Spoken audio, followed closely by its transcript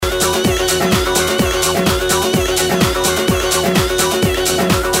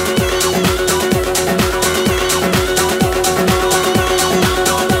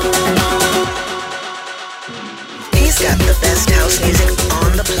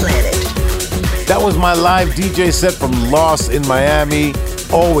That was my live DJ set from Lost in Miami.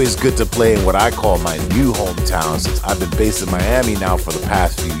 Always good to play in what I call my new hometown since I've been based in Miami now for the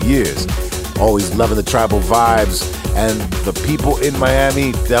past few years. Always loving the tribal vibes, and the people in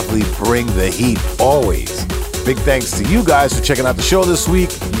Miami definitely bring the heat always. Big thanks to you guys for checking out the show this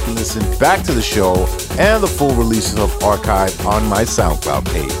week. You can listen back to the show and the full releases of Archive on my SoundCloud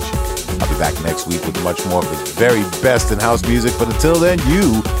page. I'll be back next week with much more of the very best in house music, but until then,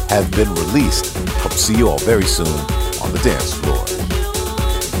 you have been released. Hope to see you all very soon on the dance floor.